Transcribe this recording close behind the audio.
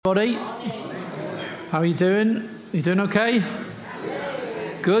everybody. How are you doing? You doing okay?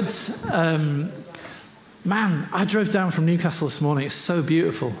 Good. Man, I drove down from Newcastle this morning. It's so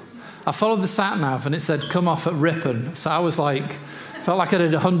beautiful. I followed the sat-nav and it said, come off at Ripon. So I was like, felt like I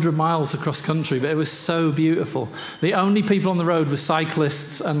did 100 miles across country, but it was so beautiful. The only people on the road were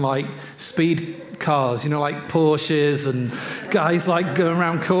cyclists and like speed cars, you know, like Porsches and guys like going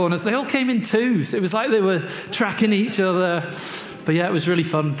around corners. They all came in twos. It was like they were tracking each other. But yeah, it was really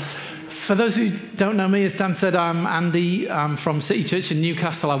fun. For those who don't know me, as Dan said, I'm Andy. I'm from City Church in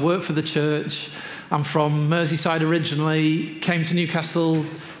Newcastle. I work for the church. I'm from Merseyside originally, came to Newcastle,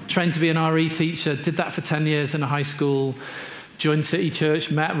 trained to be an RE teacher, did that for 10 years in a high school, joined City Church,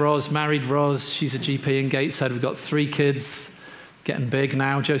 met Ros, married Ros. She's a GP in Gateshead. We've got 3 kids, getting big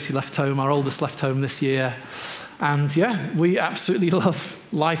now. Josie left home, our oldest left home this year. And yeah, we absolutely love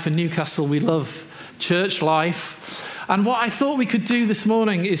life in Newcastle. We love church life. And what I thought we could do this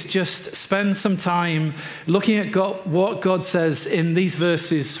morning is just spend some time looking at what God says in these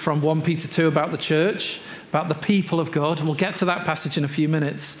verses from 1 Peter 2 about the church, about the people of God. And we'll get to that passage in a few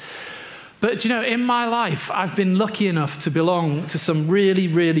minutes. But, you know, in my life, I've been lucky enough to belong to some really,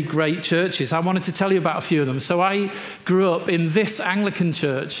 really great churches. I wanted to tell you about a few of them. So I grew up in this Anglican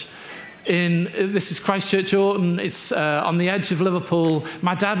church. This is Christchurch Orton. It's on the edge of Liverpool.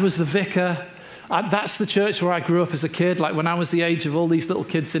 My dad was the vicar. That's the church where I grew up as a kid, like when I was the age of all these little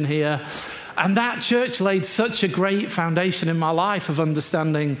kids in here. And that church laid such a great foundation in my life of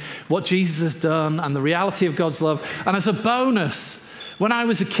understanding what Jesus has done and the reality of God's love. And as a bonus, when I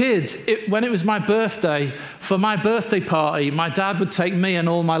was a kid, when it was my birthday, for my birthday party, my dad would take me and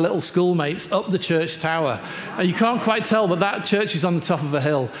all my little schoolmates up the church tower. And you can't quite tell, but that church is on the top of a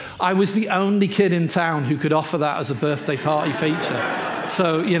hill. I was the only kid in town who could offer that as a birthday party feature.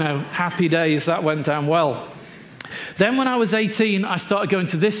 So, you know, happy days, that went down well. Then when I was 18, I started going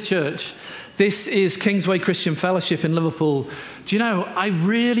to this church. This is Kingsway Christian Fellowship in Liverpool. Do you know, I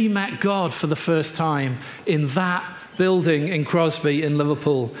really met God for the first time in that building in Crosby in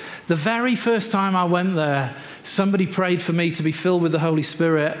Liverpool. The very first time I went there, somebody prayed for me to be filled with the Holy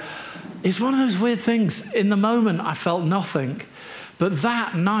Spirit. It's one of those weird things. In the moment, I felt nothing. But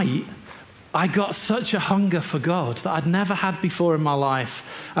that night, I got such a hunger for God that I'd never had before in my life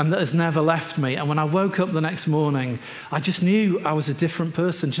and that has never left me. And when I woke up the next morning, I just knew I was a different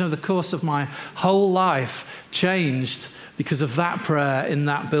person. Do you know, the course of my whole life changed because of that prayer in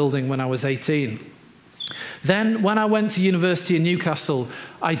that building when I was 18. Then when I went to university in Newcastle,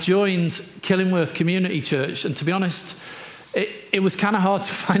 I joined Killingworth Community Church. And to be honest, it was kind of hard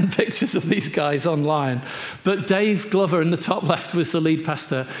to find pictures of these guys online. But Dave Glover in the top left was the lead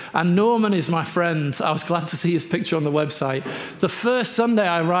pastor. And Norman is my friend. I was glad to see his picture on the website. The first Sunday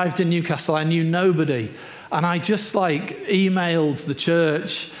I arrived in Newcastle, I knew nobody. And I just emailed the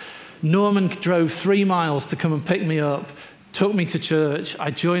church. Norman drove 3 miles to come and pick me up, took me to church.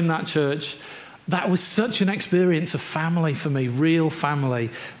 I joined that church. That was such an experience of family for me, real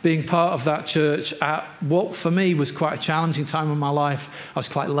family, being part of that church at what for me was quite a challenging time in my life. I was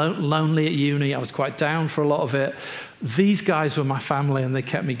quite lonely at uni. I was quite down for a lot of it. These guys were my family and they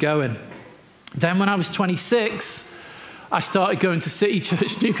kept me going. Then when I was 26, I started going to City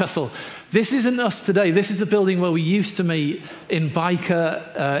Church Newcastle. This isn't us today. This is a building where we used to meet in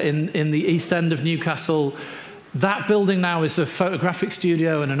Byker in the east end of Newcastle. That building now is a photographic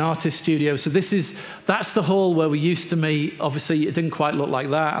studio and an artist studio. So that's the hall where we used to meet. Obviously, it didn't quite look like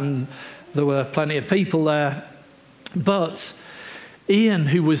that, and there were plenty of people there. But Ian,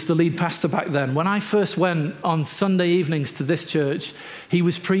 who was the lead pastor back then, when I first went on Sunday evenings to this church, he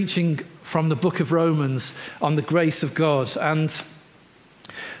was preaching from the book of Romans on the grace of God. And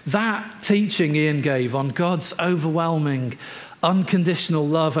that teaching Ian gave on God's overwhelming, unconditional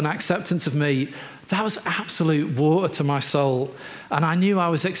love and acceptance of me, that was absolute water to my soul. And I knew I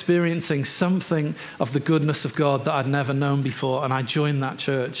was experiencing something of the goodness of God that I'd never known before. And I joined that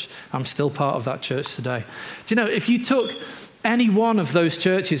church. I'm still part of that church today. Do you know, if you took any one of those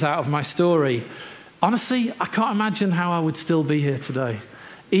churches out of my story, honestly, I can't imagine how I would still be here today.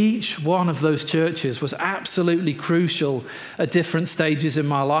 Each one of those churches was absolutely crucial at different stages in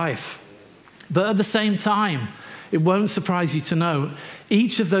my life. But at the same time, it won't surprise you to know,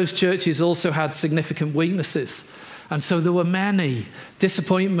 each of those churches also had significant weaknesses. And so there were many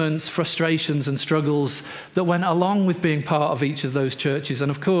disappointments, frustrations, and struggles that went along with being part of each of those churches.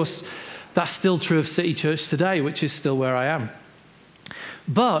 And of course, that's still true of City Church today, which is still where I am.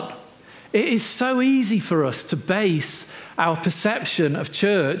 But it is so easy for us to base our perception of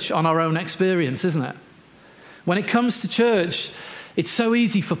church on our own experience, isn't it? When it comes to church, it's so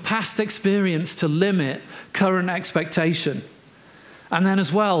easy for past experience to limit current expectation. And then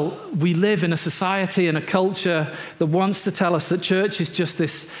as well, we live in a society and a culture that wants to tell us that church is just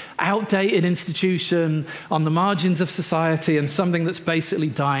this outdated institution on the margins of society and something that's basically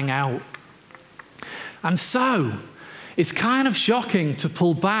dying out. And so, it's kind of shocking to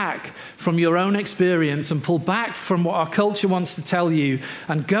pull back from your own experience and pull back from what our culture wants to tell you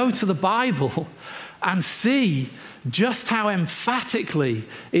and go to the Bible and see just how emphatically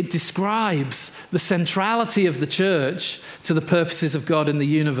it describes the centrality of the church to the purposes of God in the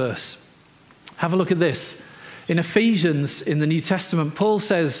universe. Have a look at this. In Ephesians, in the New Testament, Paul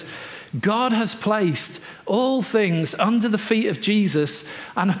says, God has placed all things under the feet of Jesus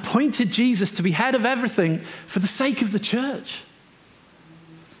and appointed Jesus to be head of everything for the sake of the church.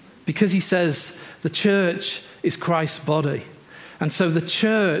 Because he says the church is Christ's body. And so the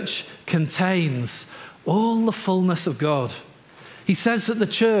church contains all the fullness of God. He says that the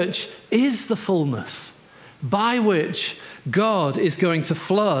church is the fullness by which God is going to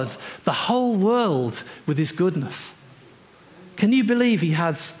flood the whole world with his goodness. Can you believe he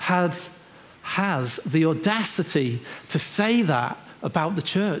has the audacity to say that about the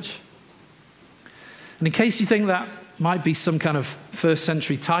church? And in case you think that might be some kind of first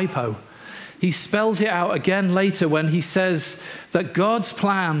century typo, he spells it out again later when he says that God's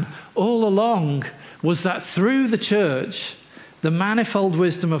plan all along was that through the church, the manifold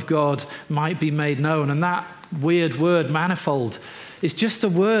wisdom of God might be made known. And that weird word, manifold, is just a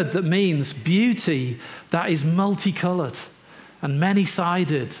word that means beauty that is multicolored and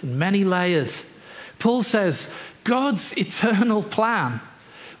many-sided and many-layered. Paul says God's eternal plan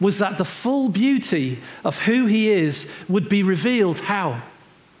was that the full beauty of who he is would be revealed. How?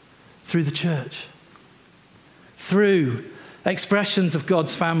 Through the church. Through expressions of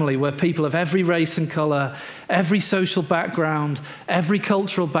God's family where people of every race and color, every social background, every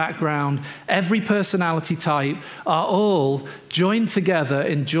cultural background, every personality type are all joined together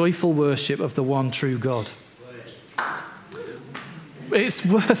in joyful worship of the one true God. It's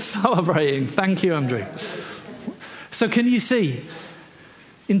worth celebrating. Thank you, Andrew. So can you see,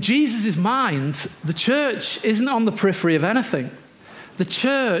 in Jesus' mind, the church isn't on the periphery of anything. The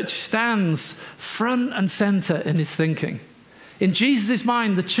church stands front and center in his thinking. In Jesus'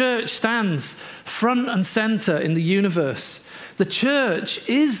 mind, the church stands front and center in the universe. The church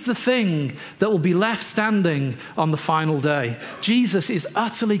is the thing that will be left standing on the final day. Jesus is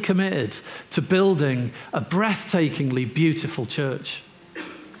utterly committed to building a breathtakingly beautiful church.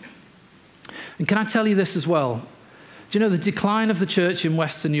 And can I tell you this as well? Do you know the decline of the church in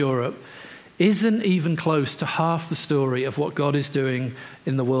Western Europe isn't even close to half the story of what God is doing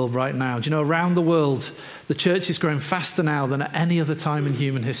in the world right now. Do you know, around the world, the church is growing faster now than at any other time in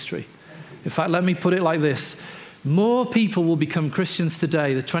human history. In fact, let me put it like this. More people will become Christians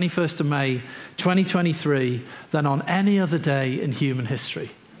today, the 21st of May, 2023, than on any other day in human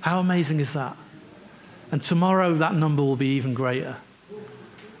history. How amazing is that? And tomorrow, that number will be even greater.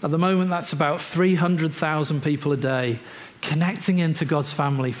 At the moment, that's about 300,000 people a day connecting into God's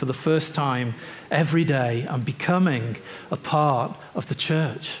family for the first time every day and becoming a part of the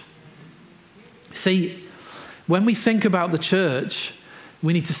church. See, when we think about the church,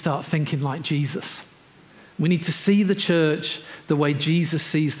 we need to start thinking like Jesus. We need to see the church the way Jesus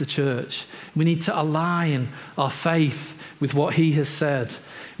sees the church. We need to align our faith with what he has said.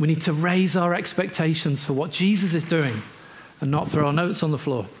 We need to raise our expectations for what Jesus is doing and not throw our notes on the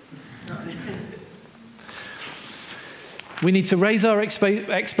floor. We need to raise our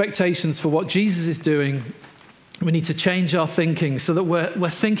expectations for what Jesus is doing. We need to change our thinking so that we're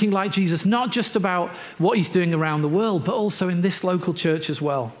thinking like Jesus, not just about what he's doing around the world, but also in this local church as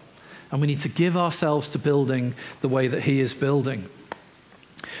well. And we need to give ourselves to building the way that he is building.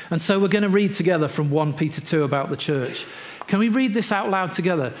 And so we're going to read together from 1 Peter 2 about the church. Can we read this out loud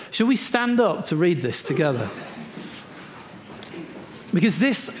together? Shall we stand up to read this together? Because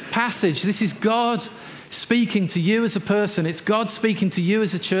this passage, this is God speaking to you as a person. It's God speaking to you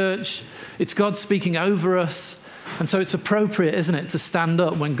as a church. It's God speaking over us. And so it's appropriate, isn't it, to stand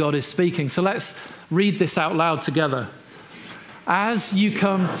up when God is speaking. So let's read this out loud together. As you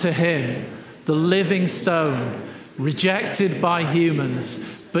come to him, the living stone, rejected by humans,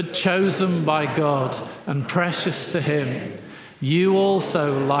 but chosen by God and precious to him, you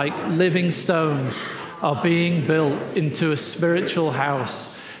also, like living stones, are being built into a spiritual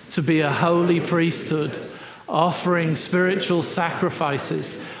house to be a holy priesthood, offering spiritual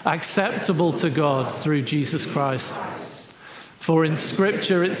sacrifices acceptable to God through Jesus Christ. For in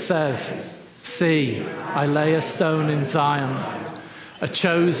Scripture it says, "See, I lay a stone in Zion, a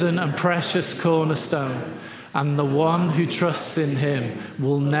chosen and precious cornerstone, and the one who trusts in him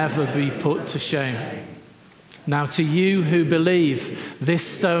will never be put to shame." Now to you who believe, this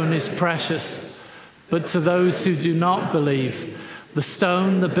stone is precious. But to those who do not believe, the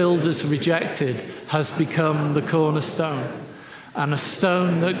stone the builders rejected has become the cornerstone, and a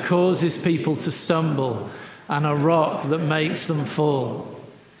stone that causes people to stumble, and a rock that makes them fall.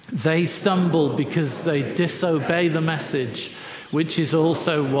 They stumble because they disobey the message, which is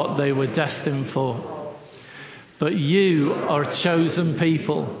also what they were destined for. But you are a chosen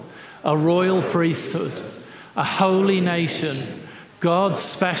people, a royal priesthood, a holy nation, God's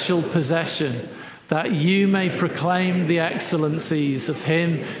special possession, that you may proclaim the excellencies of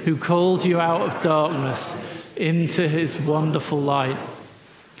him who called you out of darkness into his wonderful light.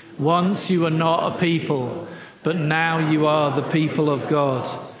 Once you were not a people, but now you are the people of God.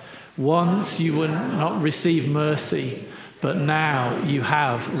 Once you would not receive mercy, but now you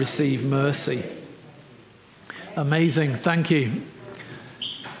have received mercy. Amazing. Thank you.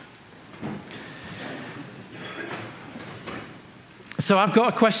 So I've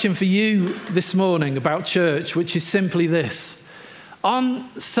got a question for you this morning about church, which is simply this. On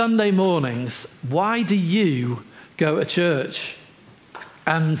Sunday mornings, why do you go to church?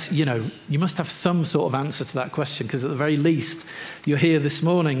 And, you must have some sort of answer to that question, because at the very least, you're here this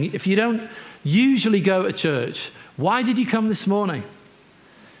morning. If you don't usually go to church, why did you come this morning?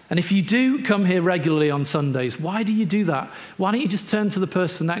 And if you do come here regularly on Sundays, why do you do that? Why don't you just turn to the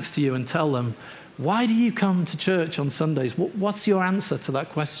person next to you and tell them, why do you come to church on Sundays? What's your answer to that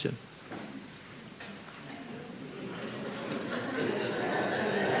question?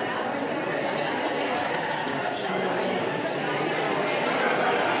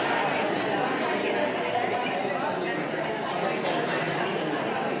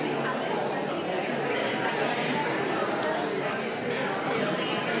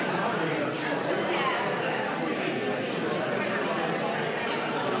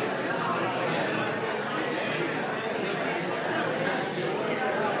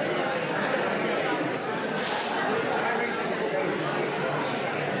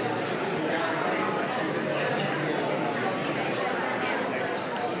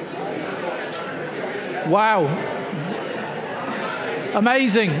 Wow.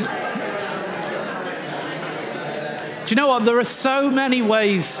 Amazing. Do you know what? There are so many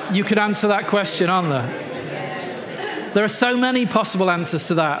ways you could answer that question, aren't there? There are so many possible answers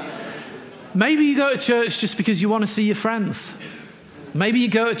to that. Maybe you go to church just because you want to see your friends. Maybe you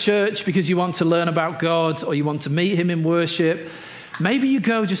go to church because you want to learn about God, or you want to meet him in worship. Maybe you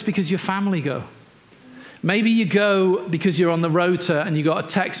go just because your family go. Maybe you go because you're on the rota and you got a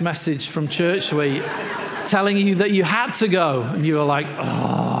text message from Church Suite telling you that you had to go, and you were like,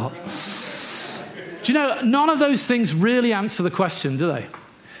 oh. Do you know, none of those things really answer the question, do they?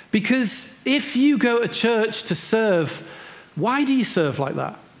 Because if you go to church to serve, why do you serve like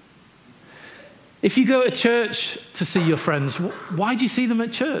that? If you go to church to see your friends, why do you see them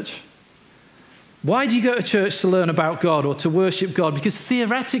at church? Why do you go to church to learn about God or to worship God? Because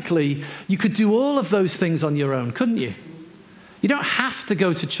theoretically, you could do all of those things on your own, couldn't you? You don't have to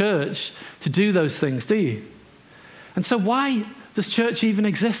go to church to do those things, do you? And so why does church even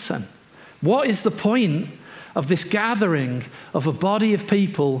exist then? What is the point of this gathering of a body of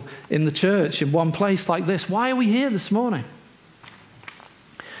people in the church in one place like this? Why are we here this morning?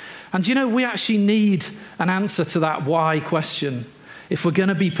 And we actually need an answer to that why question if we're going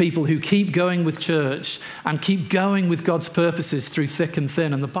to be people who keep going with church and keep going with God's purposes through thick and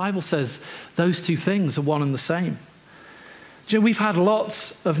thin. And the Bible says those two things are one and the same. We've had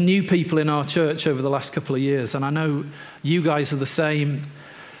lots of new people in our church over the last couple of years, and I know you guys are the same.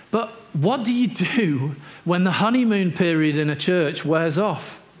 But what do you do when the honeymoon period in a church wears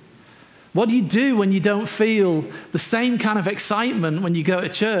off? What do you do when you don't feel the same kind of excitement when you go to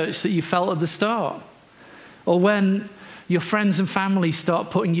church that you felt at the start? Or when your friends and family start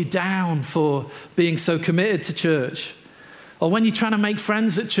putting you down for being so committed to church? Or when you're trying to make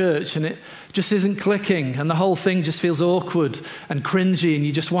friends at church and it just isn't clicking and the whole thing just feels awkward and cringy and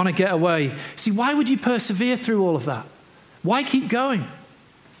you just want to get away. See, why would you persevere through all of that? Why keep going?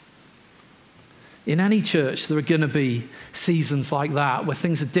 In any church, there are going to be seasons like that where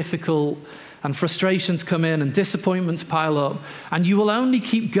things are difficult and frustrations come in and disappointments pile up. And you will only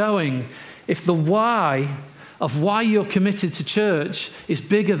keep going if the why of why you're committed to church is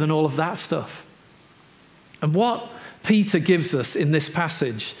bigger than all of that stuff. And what Peter gives us in this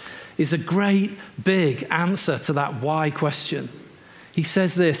passage is a great big answer to that why question. He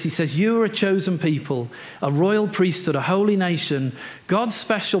says this, he says, you are a chosen people, a royal priesthood, a holy nation, God's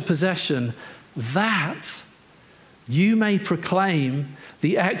special possession, that you may proclaim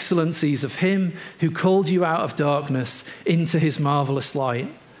the excellencies of him who called you out of darkness into his marvelous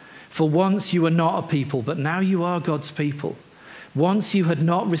light. For once you were not a people, but now you are God's people. Once you had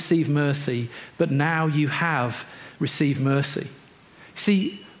not received mercy, but now you have received mercy.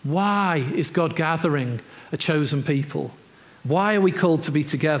 See, why is God gathering a chosen people? Why are we called to be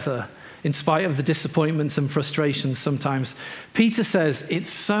together in spite of the disappointments and frustrations sometimes? Peter says it's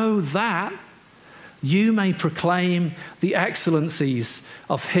so that you may proclaim the excellencies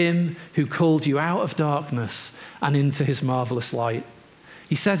of him who called you out of darkness and into his marvelous light.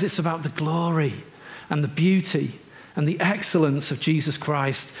 He says it's about the glory and the beauty and the excellence of Jesus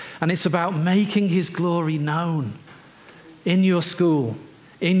Christ, and it's about making his glory known in your school,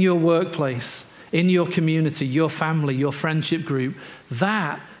 in your workplace, in your community, your family, your friendship group.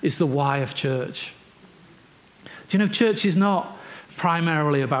 That is the why of church. Do you know, church is not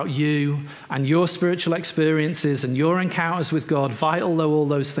primarily about you and your spiritual experiences and your encounters with God, vital though all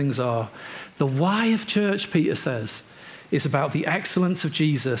those things are. The why of church, Peter says, is about the excellence of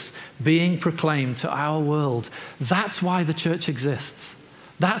Jesus being proclaimed to our world. That's why the church exists.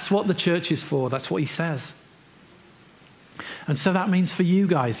 That's what the church is for. That's what he says. And so that means for you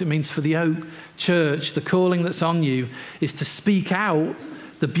guys, it means for the Oak Church, the calling that's on you is to speak out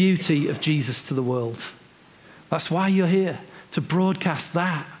the beauty of Jesus to the world. That's why you're here, to broadcast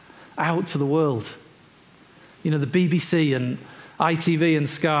that out to the world. You know, the BBC and ITV and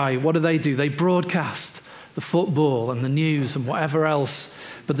Sky, what do? They broadcast the football and the news and whatever else.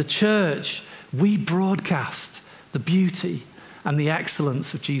 But the church, we broadcast the beauty and the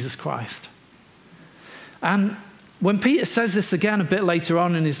excellence of Jesus Christ. And when Peter says this again a bit later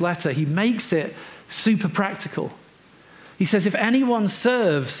on in his letter, he makes it super practical. He says, if anyone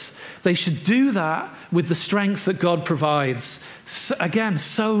serves, they should do that with the strength that God provides. So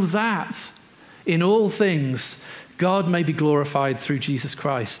that in all things, God may be glorified through Jesus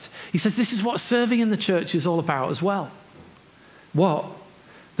Christ. He says this is what serving in the church is all about as well. What?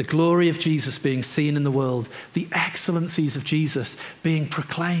 The glory of Jesus being seen in the world, the excellencies of Jesus being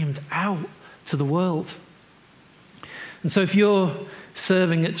proclaimed out to the world. And so if you're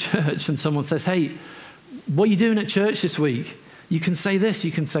serving at church and someone says, hey, what are you doing at church this week? You can say this,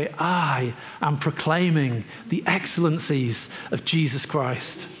 you can say, I am proclaiming the excellencies of Jesus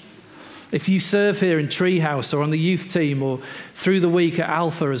Christ. If you serve here in Treehouse or on the youth team or through the week at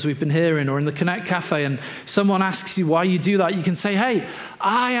Alpha, as we've been hearing, or in the Connect Cafe, and someone asks you why you do that, you can say, hey,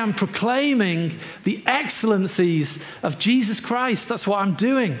 I am proclaiming the excellencies of Jesus Christ. That's what I'm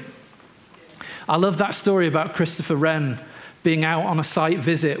doing. I love that story about Christopher Wren being out on a site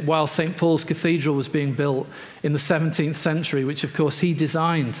visit while St. Paul's Cathedral was being built in the 17th century, which of course he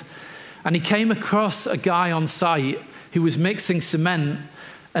designed. And he came across a guy on site who was mixing cement,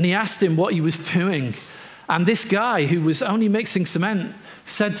 and he asked him what he was doing. And this guy, who was only mixing cement,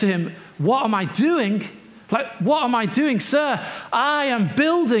 said to him, what am I doing? What am I doing, sir? I am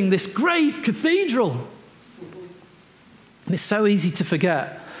building this great cathedral. And it's so easy to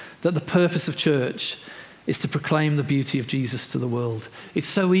forget that the purpose of church is to proclaim the beauty of Jesus to the world. It's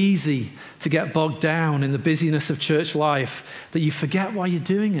so easy to get bogged down in the busyness of church life that you forget why you're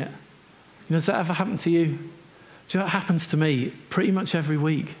doing it. You know, has that ever happened to you? Do you know what happens to me pretty much every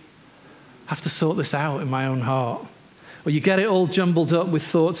week? I have to sort this out in my own heart. Or you get it all jumbled up with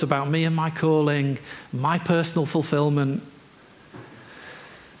thoughts about me and my calling, my personal fulfillment.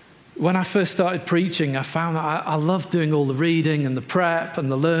 When I first started preaching, I found that I loved doing all the reading and the prep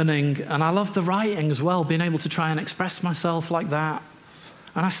and the learning, and I loved the writing as well, being able to try and express myself like that.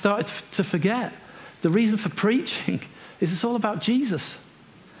 And I started to forget the reason for preaching is it's all about Jesus.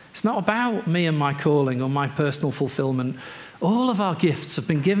 It's not about me and my calling or my personal fulfillment. All of our gifts have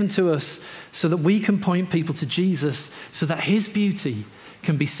been given to us so that we can point people to Jesus, so that his beauty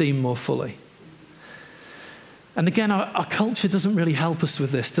can be seen more fully. And again, our culture doesn't really help us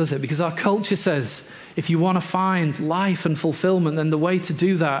with this, does it? Because our culture says, if you want to find life and fulfillment, then the way to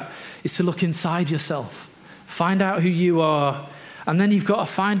do that is to look inside yourself, find out who you are, and then you've got to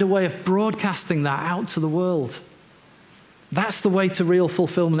find a way of broadcasting that out to the world. That's the way to real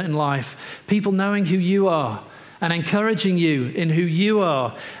fulfillment in life. People knowing who you are and encouraging you in who you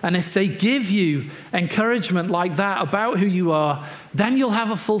are. And if they give you encouragement like that about who you are, then you'll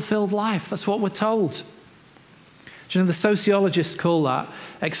have a fulfilled life. That's what we're told. Do you know, the sociologists call that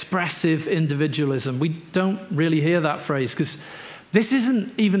expressive individualism. We don't really hear that phrase because this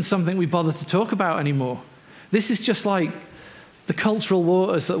isn't even something we bother to talk about anymore. This is just like the cultural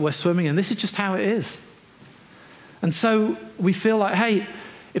waters that we're swimming in. This is just how it is. And so we feel like, hey,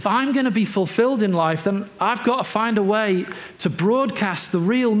 if I'm going to be fulfilled in life, then I've got to find a way to broadcast the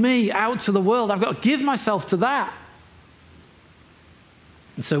real me out to the world. I've got to give myself to that.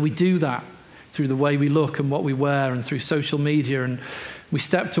 And so we do that through the way we look and what we wear and through social media and We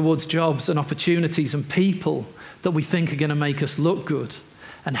step towards jobs and opportunities and people that we think are going to make us look good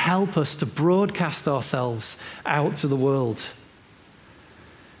and help us to broadcast ourselves out to the world.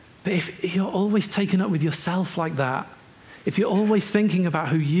 But if you're always taken up with yourself like that, if you're always thinking about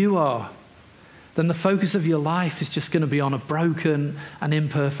who you are, then the focus of your life is just going to be on a broken and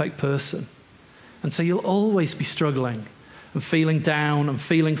imperfect person. And so you'll always be struggling and feeling down and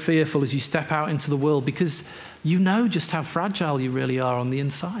feeling fearful as you step out into the world, because you know just how fragile you really are on the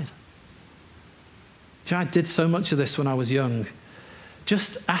inside. Do you know, I did so much of this when I was young.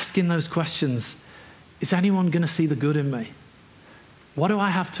 Just asking those questions. Is anyone going to see the good in me? What do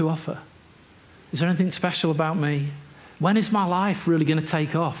I have to offer? Is there anything special about me? When is my life really going to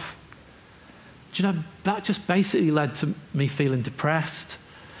take off? Do you know, that just basically led to me feeling depressed.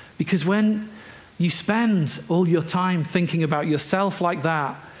 Because when you spend all your time thinking about yourself like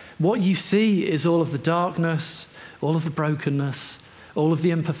that, what you see is all of the darkness, all of the brokenness, all of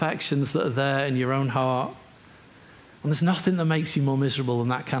the imperfections that are there in your own heart. And there's nothing that makes you more miserable than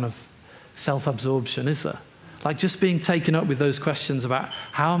that kind of self-absorption, is there? Like just being taken up with those questions about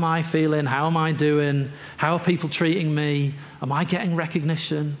how am I feeling, how am I doing, how are people treating me, am I getting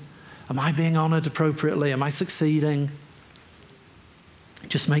recognition, am I being honored appropriately, am I succeeding? It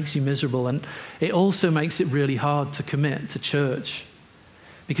just makes you miserable, and it also makes it really hard to commit to church.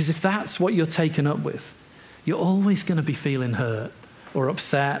 Because if that's what you're taken up with, you're always going to be feeling hurt or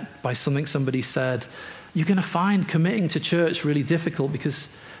upset by something somebody said. You're going to find committing to church really difficult because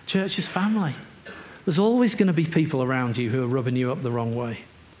church is family. There's always going to be people around you who are rubbing you up the wrong way.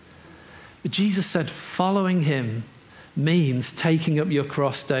 But Jesus said following him means taking up your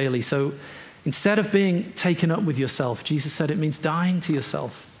cross daily. So instead of being taken up with yourself, Jesus said it means dying to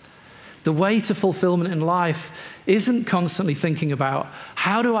yourself. The way to fulfillment in life isn't constantly thinking about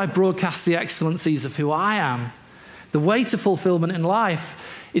how do I broadcast the excellencies of who I am. The way to fulfillment in life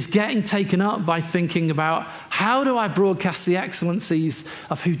is getting taken up by thinking about how do I broadcast the excellencies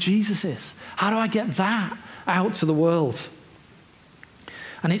of who Jesus is? How do I get that out to the world?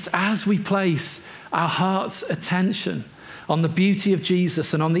 And it's as we place our heart's attention on the beauty of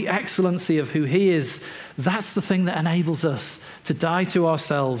Jesus and on the excellency of who he is, that's the thing that enables us to die to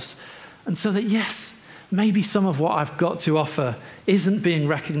ourselves. And so that, yes, maybe some of what I've got to offer isn't being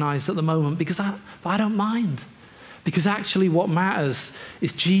recognized at the moment, because I don't mind. Because actually what matters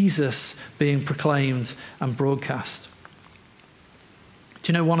is Jesus being proclaimed and broadcast.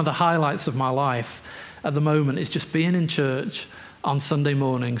 Do you know, one of the highlights of my life at the moment is just being in church on Sunday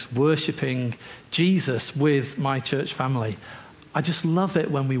mornings, worshiping Jesus with my church family. I just love it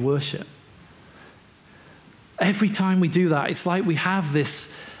when we worship. Every time we do that, it's like we have this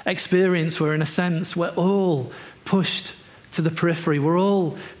experience where, in a sense, we're all pushed to the periphery. We're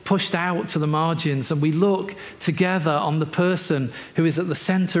all pushed out to the margins, and we look together on the person who is at the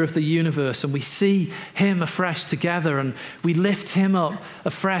center of the universe, and we see him afresh together, and we lift him up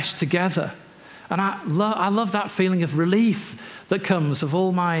afresh together. And I love that feeling of relief that comes of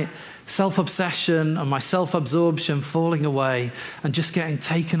all my self-obsession and my self-absorption falling away and just getting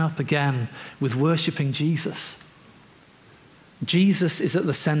taken up again with worshiping Jesus. Jesus is at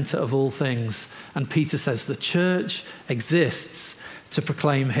the center of all things, and Peter says the church exists to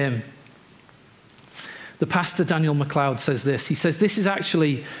proclaim him. The pastor Daniel MacLeod says this. He says, this is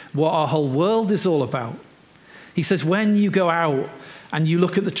actually what our whole world is all about. He says, when you go out and you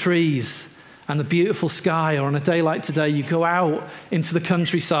look at the trees and the beautiful sky, or on a day like today, you go out into the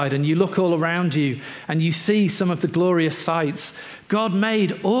countryside and you look all around you and you see some of the glorious sights. God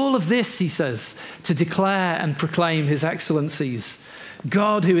made all of this, he says, to declare and proclaim his excellencies.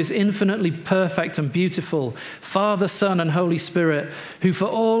 God, who is infinitely perfect and beautiful, Father, Son, and Holy Spirit, who for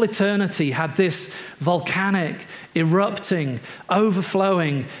all eternity had this volcanic, erupting,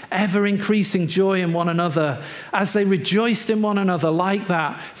 overflowing, ever-increasing joy in one another. As they rejoiced in one another like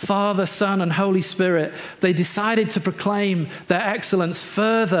that, Father, Son, and Holy Spirit, they decided to proclaim their excellence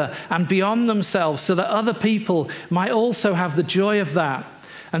further and beyond themselves so that other people might also have the joy of that.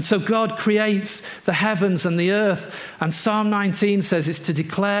 And so God creates the heavens and the earth. And Psalm 19 says it's to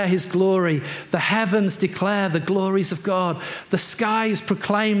declare his glory. The heavens declare the glories of God. The skies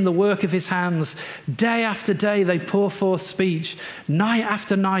proclaim the work of his hands. Day after day they pour forth speech. Night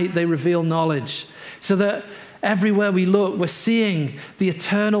after night they reveal knowledge. So that everywhere we look, we're seeing the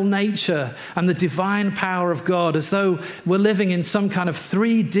eternal nature and the divine power of God, as though we're living in some kind of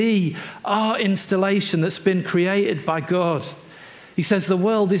 3D art installation that's been created by God. He says the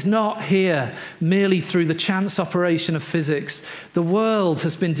world is not here merely through the chance operation of physics. The world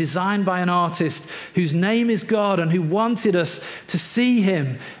has been designed by an artist whose name is God and who wanted us to see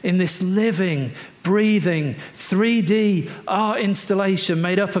him in this living, breathing, 3D art installation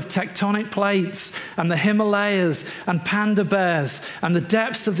made up of tectonic plates and the Himalayas and panda bears and the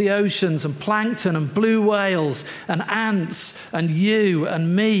depths of the oceans and plankton and blue whales and ants and you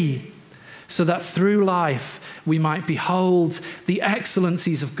and me, so that through life we might behold the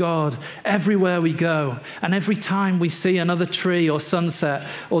excellencies of God everywhere we go, and every time we see another tree or sunset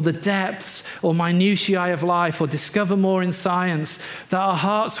or the depths or minutiae of life or discover more in science, that our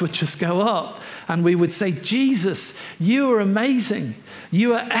hearts would just go up and we would say, Jesus, you are amazing.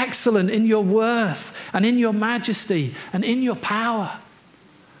 You are excellent in your worth and in your majesty and in your power.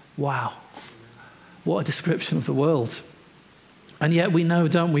 Wow. What a description of the world. And yet we know,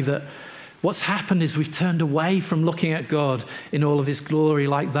 don't we, that what's happened is we've turned away from looking at God in all of his glory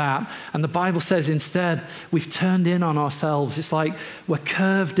like that. And the Bible says instead, we've turned in on ourselves. It's like we're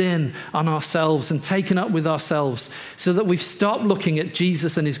curved in on ourselves and taken up with ourselves, so that we've stopped looking at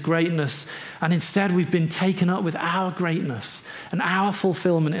Jesus and his greatness. And instead we've been taken up with our greatness and our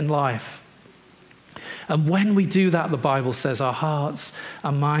fulfillment in life. And when we do that, the Bible says our hearts,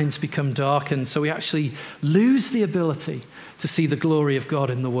 our minds become darkened. So we actually lose the ability to see the glory of God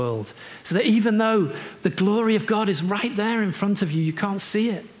in the world. So that even though the glory of God is right there in front of you, you can't see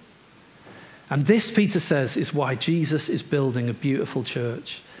it. And this, Peter says, is why Jesus is building a beautiful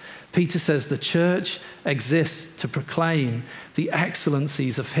church. Peter says the church exists to proclaim the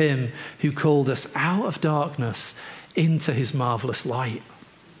excellencies of him who called us out of darkness into his marvelous light.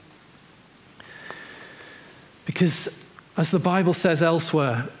 Because as the Bible says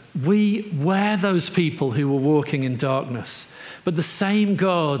elsewhere, we were those people who were walking in darkness. But the same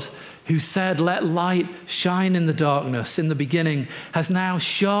God who said, let light shine in the darkness in the beginning, has now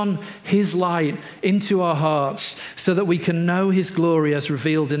shone his light into our hearts so that we can know his glory as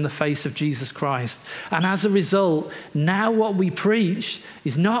revealed in the face of Jesus Christ. And as a result, now what we preach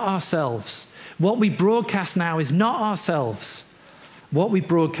is not ourselves. What we broadcast now is not ourselves. What we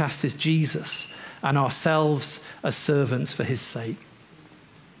broadcast is Jesus and ourselves as servants for his sake.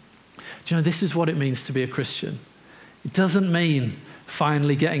 Do you know, this is what it means to be a Christian. It doesn't mean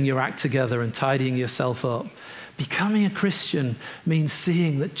finally getting your act together and tidying yourself up. Becoming a Christian means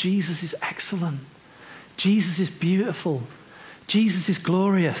seeing that Jesus is excellent. Jesus is beautiful. Jesus is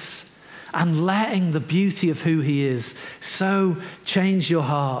glorious. And letting the beauty of who he is so change your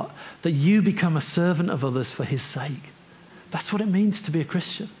heart that you become a servant of others for his sake. That's what it means to be a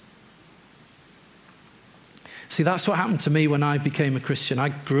Christian. See, that's what happened to me when I became a Christian. I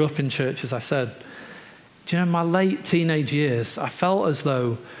grew up in church, as I said. Do you know, in my late teenage years, I felt as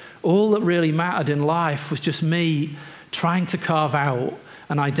though all that really mattered in life was just me trying to carve out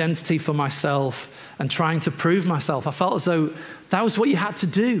an identity for myself and trying to prove myself. I felt as though that was what you had to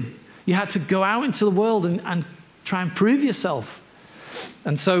do. You had to go out into the world and try and prove yourself.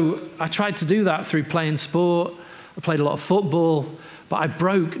 And so I tried to do that through playing sport. I played a lot of football. But I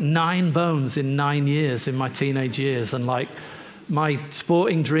broke 9 bones in 9 years in my teenage years. And my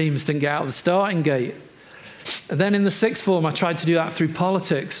sporting dreams didn't get out of the starting gate. And then in the sixth form, I tried to do that through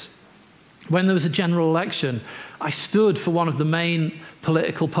politics. When there was a general election, I stood for one of the main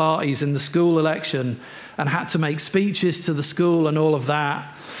political parties in the school election and had to make speeches to the school and all of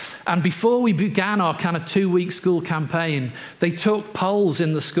that. And before we began our kind of 2-week school campaign, they took polls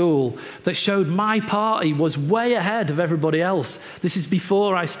in the school that showed my party was way ahead of everybody else. This is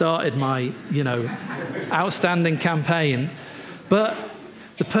before I started my, outstanding campaign. But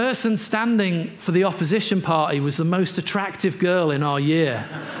the person standing for the opposition party was the most attractive girl in our year.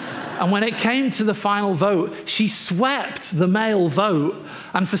 And when it came to the final vote, she swept the male vote.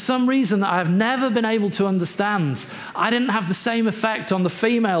 And for some reason that I have never been able to understand, I didn't have the same effect on the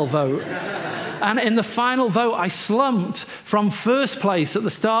female vote. And in the final vote, I slumped from first place at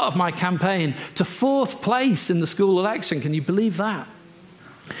the start of my campaign to 4th place in the school election. Can you believe that?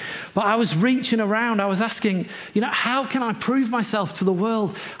 But I was reaching around, I was asking, how can I prove myself to the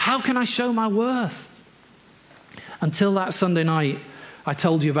world? How can I show my worth? Until that Sunday night I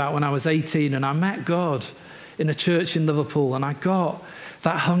told you about when I was 18 and I met God in a church in Liverpool, and I got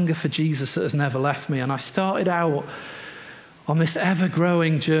that hunger for Jesus that has never left me. And I started out on this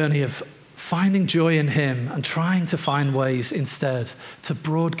ever-growing journey of finding joy in him and trying to find ways instead to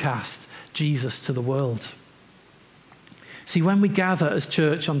broadcast Jesus to the world. See, when we gather as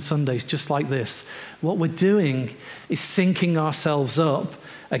church on Sundays just like this, what we're doing is syncing ourselves up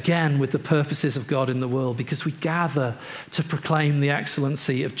again with the purposes of God in the world, because we gather to proclaim the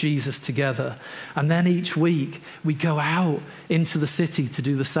excellency of Jesus together. And then each week we go out into the city to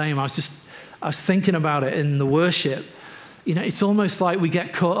do the same. I was thinking about it in the worship. You know, it's almost like we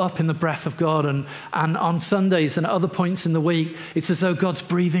get caught up in the breath of God, and on Sundays and at other points in the week, it's as though God's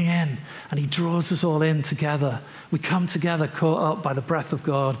breathing in and he draws us all in together. We come together caught up by the breath of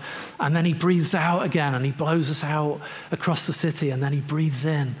God, and then he breathes out again and he blows us out across the city, and then he breathes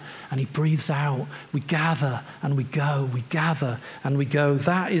in and he breathes out. We gather and we go, we gather and we go.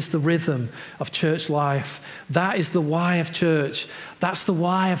 That is the rhythm of church life. That is the why of church. That's the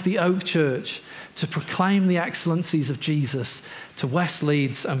why of the Oak Church, to proclaim the excellencies of Jesus to West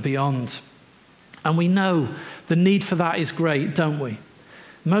Leeds and beyond. And we know the need for that is great, don't we?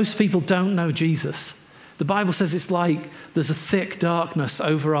 Most people don't know Jesus. The Bible says it's like there's a thick darkness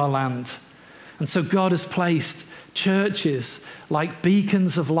over our land. And so God has placed churches like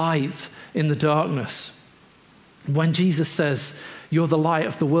beacons of light in the darkness. When Jesus says, you're the light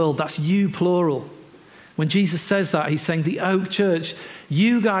of the world, that's you plural. When Jesus says that, he's saying, the Oak Church,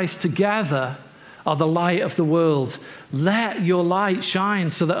 you guys together are the light of the world. Let your light shine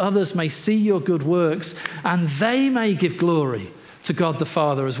so that others may see your good works and they may give glory to God the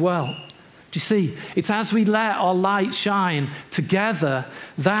Father as well. Do you see? It's as we let our light shine together,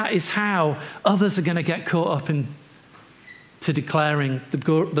 that is how others are going to get caught up to declaring the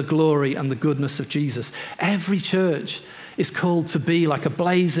glory and the goodness of Jesus. Every church is called to be like a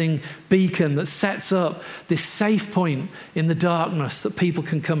blazing beacon that sets up this safe point in the darkness that people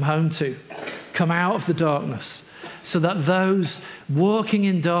can come home to, come out of the darkness, so that those walking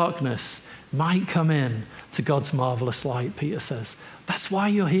in darkness might come in to God's marvelous light, Peter says. That's why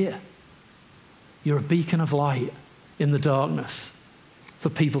you're here. You're a beacon of light in the darkness for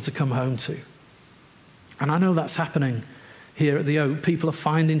people to come home to. And I know that's happening here at the Oak. People are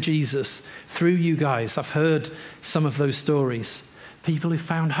finding Jesus through you guys. I've heard some of those stories. People who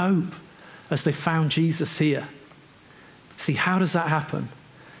found hope as they found Jesus here. See, how does that happen?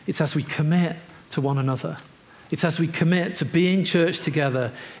 It's as we commit to one another. It's as we commit to being church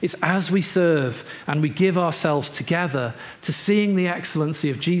together. It's as we serve and we give ourselves together to seeing the excellency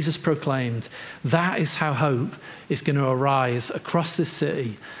of Jesus proclaimed. That is how hope is going to arise across this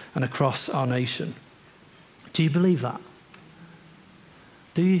city and across our nation. Do you believe that?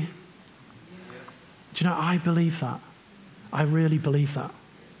 Do you? Yes. Do you know, I believe that. I really believe that.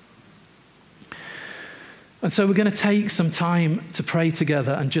 And so we're going to take some time to pray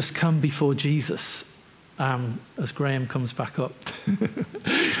together and just come before Jesus as Graham comes back up.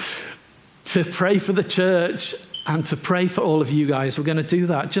 To pray for the church and to pray for all of you guys. We're going to do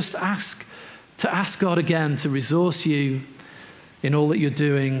that. Just ask God again to resource you in all that you're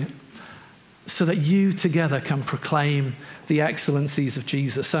doing so that you together can proclaim the excellencies of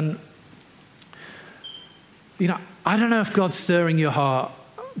Jesus. And, you know, I don't know if God's stirring your heart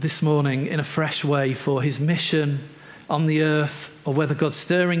this morning in a fresh way for his mission on the earth, or whether God's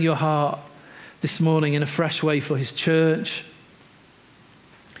stirring your heart this morning in a fresh way for his church.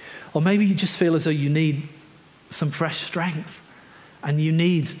 Or maybe you just feel as though you need some fresh strength and you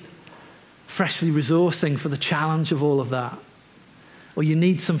need freshly resourcing for the challenge of all of that. Or you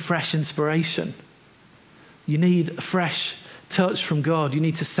need some fresh inspiration. You need a fresh touch from God. You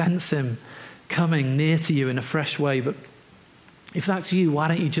need to sense him coming near to you in a fresh way. But if that's you, why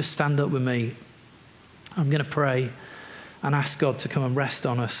don't you just stand up with me? I'm going to pray and ask God to come and rest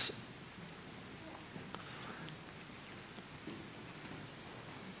on us.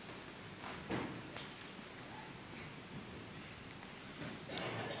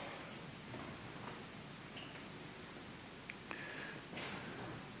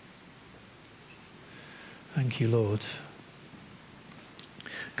 Thank you, Lord.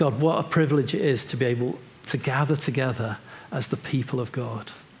 God, what a privilege it is to be able to gather together as the people of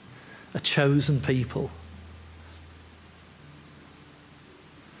God, a chosen people,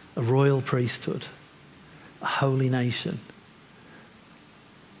 a royal priesthood, a holy nation,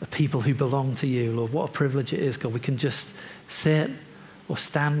 a people who belong to you, Lord. What a privilege it is, God. We can just sit or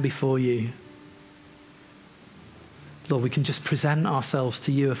stand before you. Lord, we can just present ourselves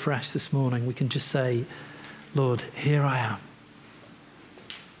to you afresh this morning. We can just say, Lord, here I am.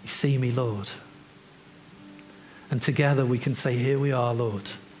 You see me, Lord. And together we can say, here we are, Lord.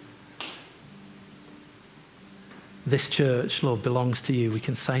 This church, Lord, belongs to you. We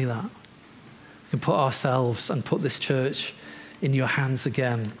can say that. We can put ourselves and put this church in your hands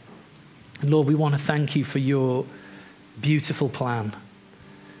again. And Lord, we want to thank you for your beautiful plan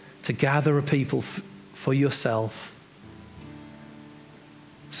to gather a people for yourself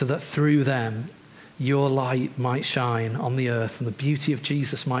so that through them your light might shine on the earth and the beauty of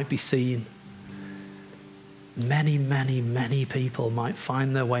Jesus might be seen. Many, many, many people might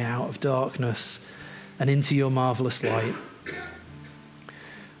find their way out of darkness and into your marvelous light.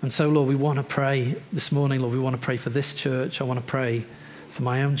 And so, Lord, we want to pray this morning, Lord, we want to pray for this church. I want to pray for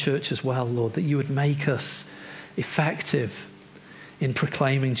my own church as well, Lord, that you would make us effective in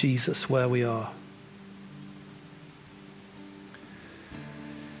proclaiming Jesus where we are.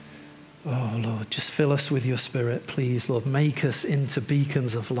 Oh, Lord, just fill us with your Spirit, please, Lord. Make us into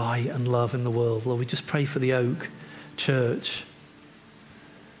beacons of light and love in the world. Lord, we just pray for the Oak Church.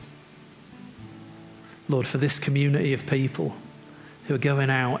 Lord, for this community of people who are going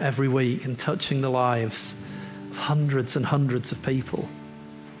out every week and touching the lives of hundreds and hundreds of people.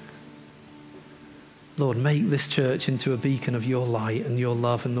 Lord, make this church into a beacon of your light and your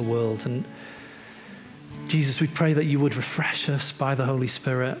love in the world. And Jesus, we pray that you would refresh us by the Holy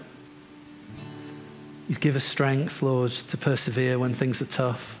Spirit. You'd give us strength, Lord, to persevere when things are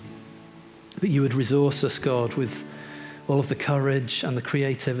tough. That you would resource us, God, with all of the courage and the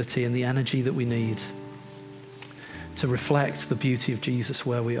creativity and the energy that we need to reflect the beauty of Jesus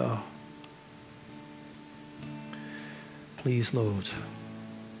where we are. Please, Lord,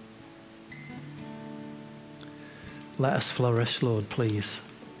 let us flourish, Lord, please.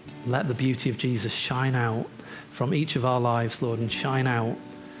 Let the beauty of Jesus shine out from each of our lives, Lord, and shine out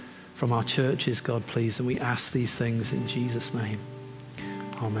from our churches, God, please. And we ask these things in Jesus' name.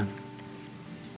 Amen.